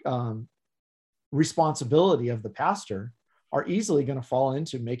great responsibility of the pastor are easily going to fall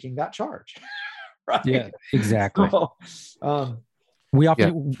into making that charge. Right? Yeah, exactly. So,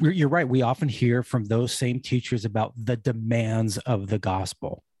 you're right. We often hear from those same teachers about the demands of the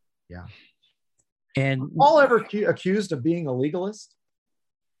gospel. Yeah. And Paul ever accused of being a legalist?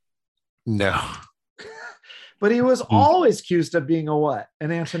 No. But he was always accused of being a what?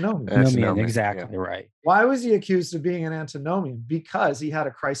 An antinomian. Exactly right. Why was he accused of being an antinomian? Because he had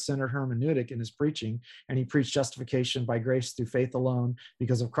a Christ-centered hermeneutic in his preaching, and he preached justification by grace through faith alone,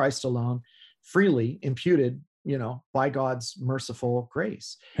 because of Christ alone, freely imputed, by God's merciful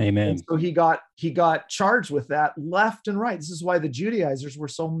grace. Amen. And so he got charged with that left and right. This is why the Judaizers were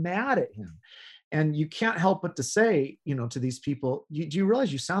so mad at him. And you can't help but to say, to these people, do you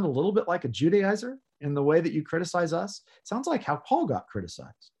realize you sound a little bit like a Judaizer in the way that you criticize us? It sounds like how Paul got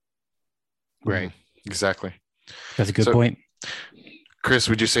criticized. Right. Exactly. That's a good point. Chris,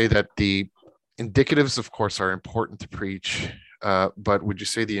 would you say that the indicatives, of course, are important to preach, but would you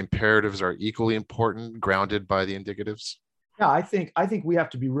say the imperatives are equally important, grounded by the indicatives? Yeah, I think we have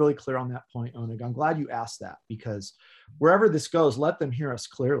to be really clear on that point, Oneg. I'm glad you asked that, because wherever this goes, let them hear us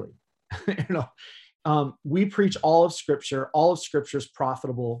clearly. We preach all of Scripture. All of Scripture is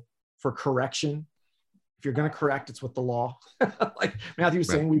profitable for correction. If you're going to correct, it's with the law. Like Matthew was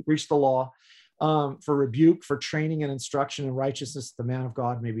saying, we preach the law. For rebuke, for training and instruction in righteousness, the man of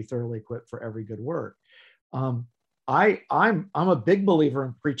God may be thoroughly equipped for every good work. I'm a big believer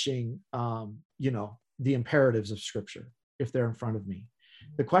in preaching, the imperatives of Scripture if they're in front of me.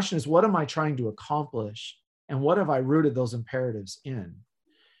 The question is, what am I trying to accomplish? And what have I rooted those imperatives in?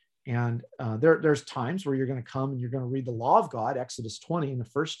 And there's times where you're going to come and you're going to read the law of God, Exodus 20, in the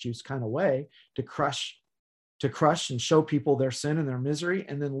first juice kind of way, to crush and show people their sin and their misery,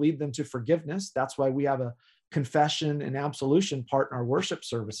 and then lead them to forgiveness. That's why we have a confession and absolution part in our worship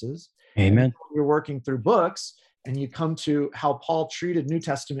services. Amen. You're working through books, and you come to how Paul treated New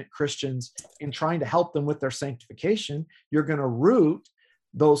Testament Christians in trying to help them with their sanctification. You're going to root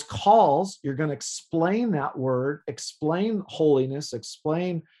those calls. You're going to explain that word, explain holiness,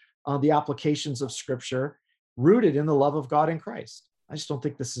 explain the applications of Scripture, rooted in the love of God in Christ. I just don't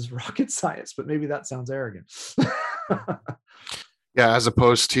think this is rocket science, but maybe that sounds arrogant. Yeah, as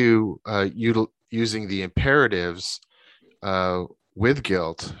opposed to using the imperatives with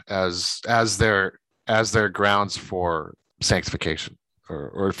guilt as their grounds for sanctification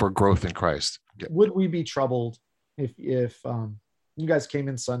or for growth in Christ. Yeah. Would we be troubled if you guys came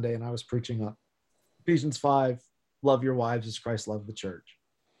in Sunday and I was preaching on Ephesians 5, love your wives as Christ loved the church?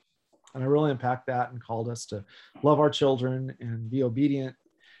 And I really unpacked that and called us to love our children and be obedient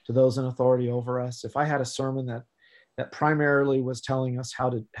to those in authority over us. If I had a sermon that primarily was telling us how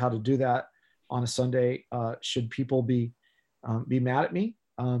to do that on a Sunday, should people be mad at me?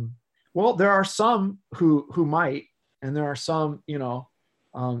 Well, there are some who might, and there are some,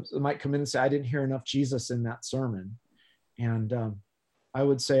 might come in and say, I didn't hear enough Jesus in that sermon. And I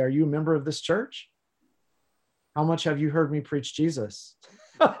would say, are you a member of this church? How much have you heard me preach Jesus?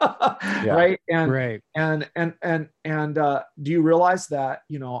 Yeah. Right. And do you realize that,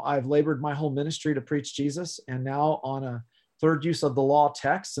 I've labored my whole ministry to preach Jesus, and now on a third use of the law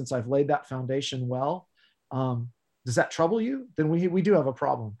text, since I've laid that foundation well, does that trouble you? Then we do have a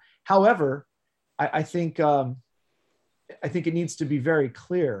problem. However, I think it needs to be very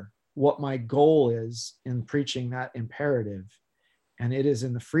clear what my goal is in preaching that imperative, and it is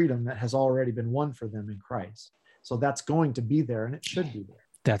in the freedom that has already been won for them in Christ. So that's going to be there, and it should be there.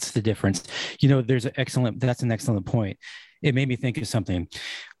 That's the difference. That's an excellent point. It made me think of something.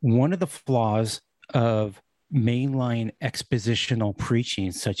 One of the flaws of mainline expositional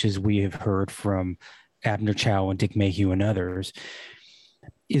preaching, such as we have heard from Abner Chow and Dick Mayhew and others,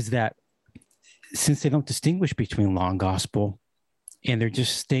 is that since they don't distinguish between law and gospel, and they're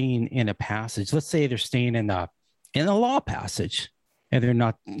just staying in a passage, let's say they're staying in a law passage, and they're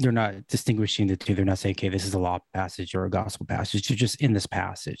not distinguishing the two. They're not saying, okay, this is a law passage or a gospel passage. You're just in this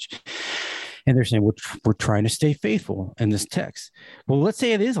passage. And they're saying, we're trying to stay faithful in this text. Well, let's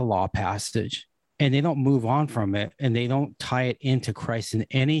say it is a law passage, and they don't move on from it, and they don't tie it into Christ in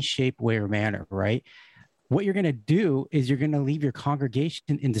any shape, way, or manner, right? What you're going to do is you're going to leave your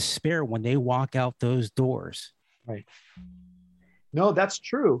congregation in despair when they walk out those doors. Right. No, that's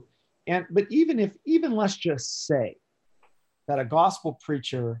true. But even let's just say that a gospel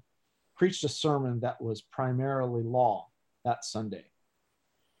preacher preached a sermon that was primarily law that Sunday.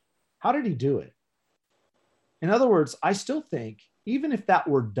 How did he do it? In other words, I still think, even if that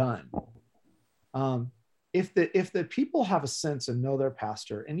were done, if the people have a sense and know their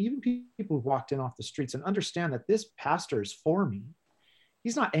pastor, and even people who walked in off the streets and understand that this pastor is for me,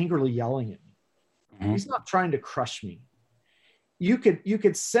 he's not angrily yelling at me. Mm-hmm. He's not trying to crush me. You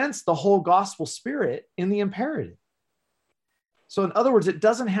could sense the whole gospel spirit in the imperative. So in other words, it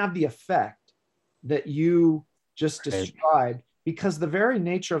doesn't have the effect that you just described, because the very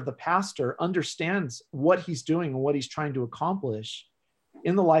nature of the pastor understands what he's doing and what he's trying to accomplish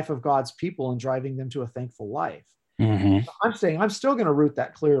in the life of God's people and driving them to a thankful life. Mm-hmm. I'm saying I'm still going to root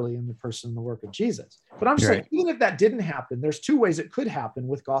that clearly in the person and the work of Jesus. But I'm saying, even if that didn't happen, there's two ways it could happen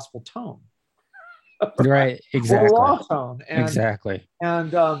with gospel tone. Right. Exactly. Law tone. Exactly.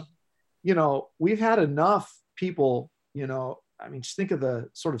 And, we've had enough people, just think of the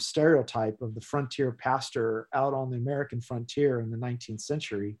sort of stereotype of the frontier pastor out on the American frontier in the 19th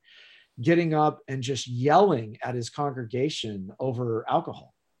century, getting up and just yelling at his congregation over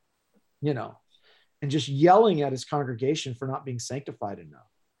alcohol, and just yelling at his congregation for not being sanctified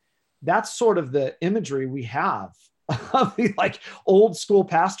enough. That's sort of the imagery we have of the old school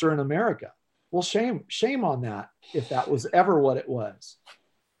pastor in America. Well, shame on that if that was ever what it was,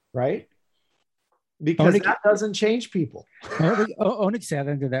 right? Because that doesn't change people. Onyx sat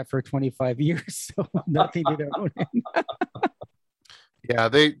under that for 25 years, so nothing did own him. Yeah,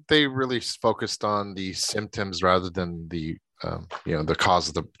 they really focused on the symptoms rather than the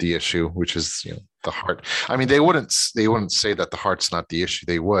cause of the issue, which is the heart. I mean, they wouldn't say that the heart's not the issue.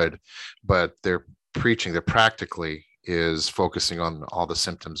 They would, but their preaching, their practically is focusing on all the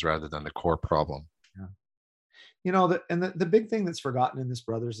symptoms rather than the core problem. Yeah. The big thing that's forgotten in this,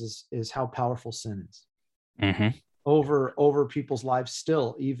 brothers, is how powerful sin is. Mm-hmm. over people's lives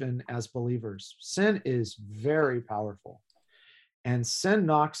still, even as believers. Sin is very powerful, and sin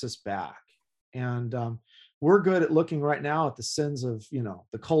knocks us back. And we're good at looking right now at the sins of,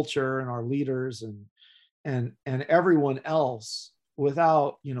 the culture and our leaders and everyone else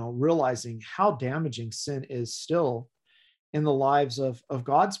without, realizing how damaging sin is still in the lives of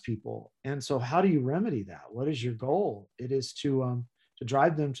God's people. And so how do you remedy that? What is your goal? It is to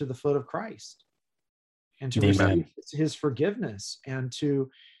drive them to the foot of Christ and to receive his forgiveness and to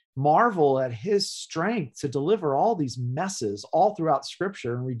marvel at his strength to deliver all these messes all throughout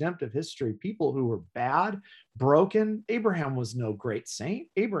scripture and redemptive history. People who were bad, broken. Abraham was no great saint.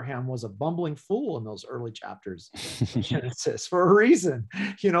 Abraham was a bumbling fool in those early chapters of Genesis for a reason,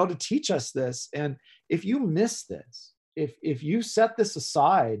 to teach us this. And if you miss this, if you set this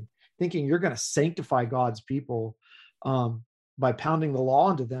aside thinking you're going to sanctify God's people by pounding the law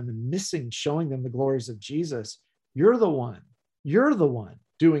into them and missing showing them the glories of Jesus, you're the one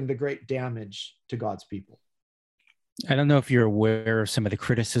doing the great damage to God's people. I don't know if you're aware of some of the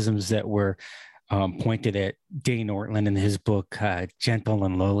criticisms that were pointed at Dane Ortlund in his book, Gentle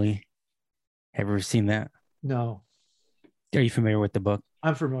and Lowly. Have you ever seen that? No. Are you familiar with the book?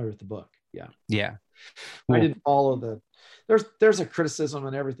 I'm familiar with the book. Yeah. Yeah. Well, I didn't follow there's a criticism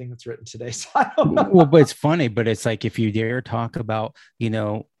on everything that's written today. So I don't know. Well, but it's funny, but it's like, if you dare talk about,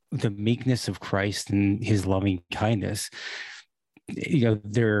 the meekness of Christ and his loving kindness,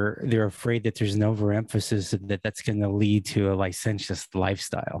 they're afraid that there's an overemphasis that's going to lead to a licentious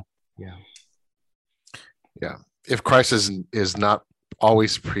lifestyle. Yeah. If Christ is not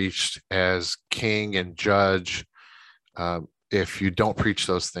always preached as king and judge, if you don't preach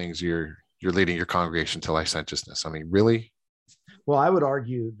those things, you're leading your congregation to licentiousness. I mean, really? Well, I would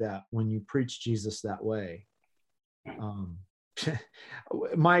argue that when you preach Jesus that way,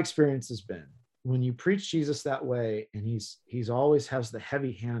 my experience has been, when you preach Jesus that way and he's always has the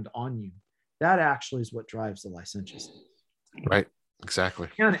heavy hand on you, that actually is what drives the licentiousness. Right. Exactly.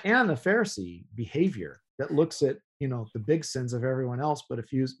 And the Pharisee behavior that looks at, the big sins of everyone else, but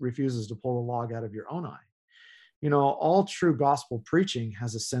refuses to pull the log out of your own eye. All true gospel preaching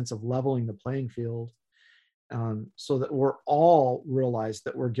has a sense of leveling the playing field, so that we're all realize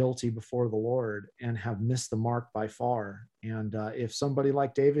that we're guilty before the Lord and have missed the mark by far. And if somebody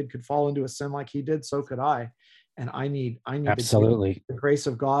like David could fall into a sin like he did, so could I. And I need absolutely the grace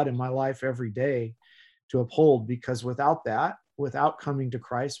of God in my life every day to uphold, because without that, without coming to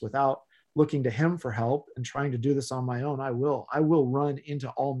Christ, without looking to him for help and trying to do this on my own, I will run into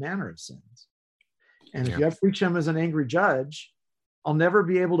all manner of sins. And if you have to preach him as an angry judge, I'll never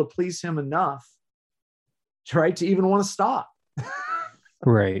be able to please him enough, right, to even want to stop.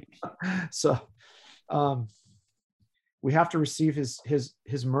 Right. So we have to receive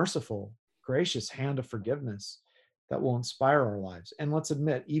his merciful, gracious hand of forgiveness that will inspire our lives. And let's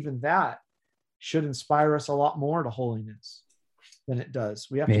admit, even that should inspire us a lot more to holiness than it does.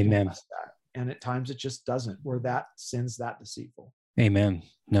 We have to confess that. And at times it just doesn't, where that sin's that deceitful. Amen.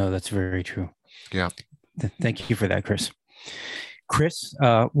 No, that's very true. Yeah. Thank you for that, Chris. Chris,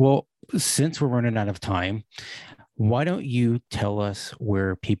 well, since we're running out of time, why don't you tell us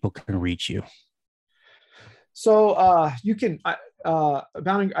where people can reach you? So you can,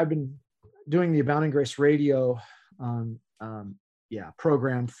 I've been doing the Abounding Grace Radio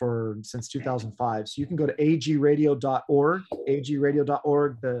program since 2005. So you can go to agradio.org,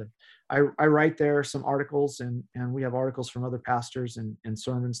 agradio.org. I write there some articles, and we have articles from other pastors and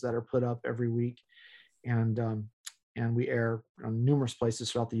sermons that are put up every week. And we air on numerous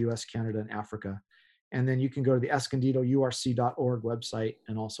places throughout the US, Canada, and Africa. And then you can go to the escondidourc.org website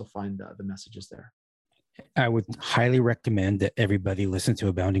and also find the messages there. I would highly recommend that everybody listen to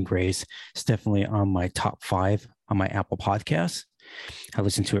Abounding Grace. It's definitely on my top 5 on my Apple Podcasts. I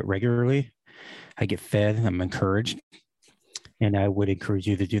listen to it regularly. I get fed. I'm encouraged. And I would encourage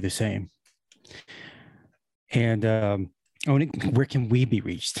you to do the same. And where can we be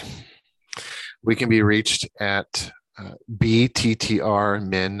reached? We can be reached at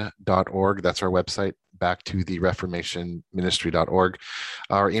bttrmin.org. That's our website. Back to the reformationministry.org.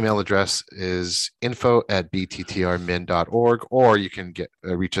 Our email address is info@bttrmin.org, or you can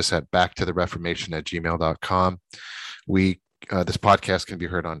reach us at backtothereformation@gmail.com. This podcast can be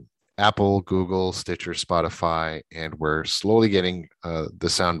heard on Apple, Google, Stitcher, Spotify, and we're slowly getting the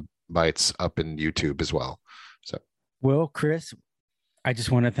sound bites up in YouTube as well. So, well, Chris, I just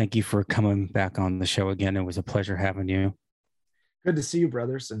want to thank you for coming back on the show again. It was a pleasure having you. Good to see you,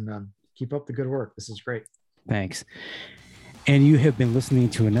 brothers, and keep up the good work. This is great. Thanks. And you have been listening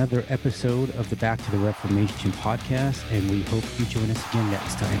to another episode of the Back to the Reformation podcast, and we hope you join us again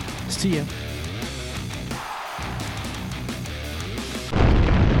next time. See ya.